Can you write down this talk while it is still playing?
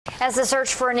As the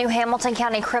search for a new Hamilton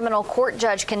County criminal court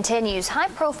judge continues,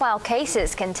 high-profile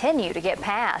cases continue to get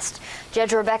passed.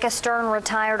 Judge Rebecca Stern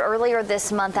retired earlier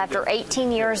this month after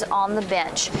 18 years on the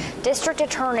bench. District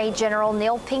Attorney General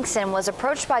Neil Pinkston was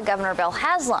approached by Governor Bill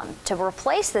Haslam to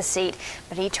replace the seat,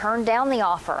 but he turned down the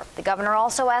offer. The governor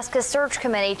also asked his search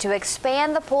committee to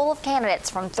expand the pool of candidates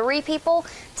from 3 people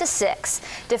to 6.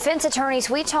 Defense attorneys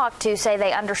we talked to say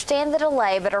they understand the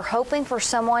delay, but are hoping for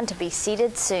someone to be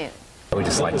seated soon. We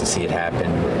just like to see it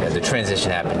happen, the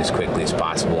transition happen as quickly as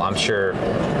possible. I'm sure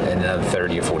in another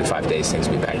 30 or 45 days things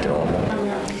will be back to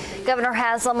normal. Governor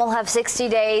Haslam will have 60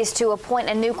 days to appoint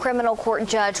a new criminal court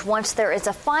judge once there is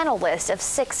a final list of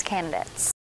 6 candidates.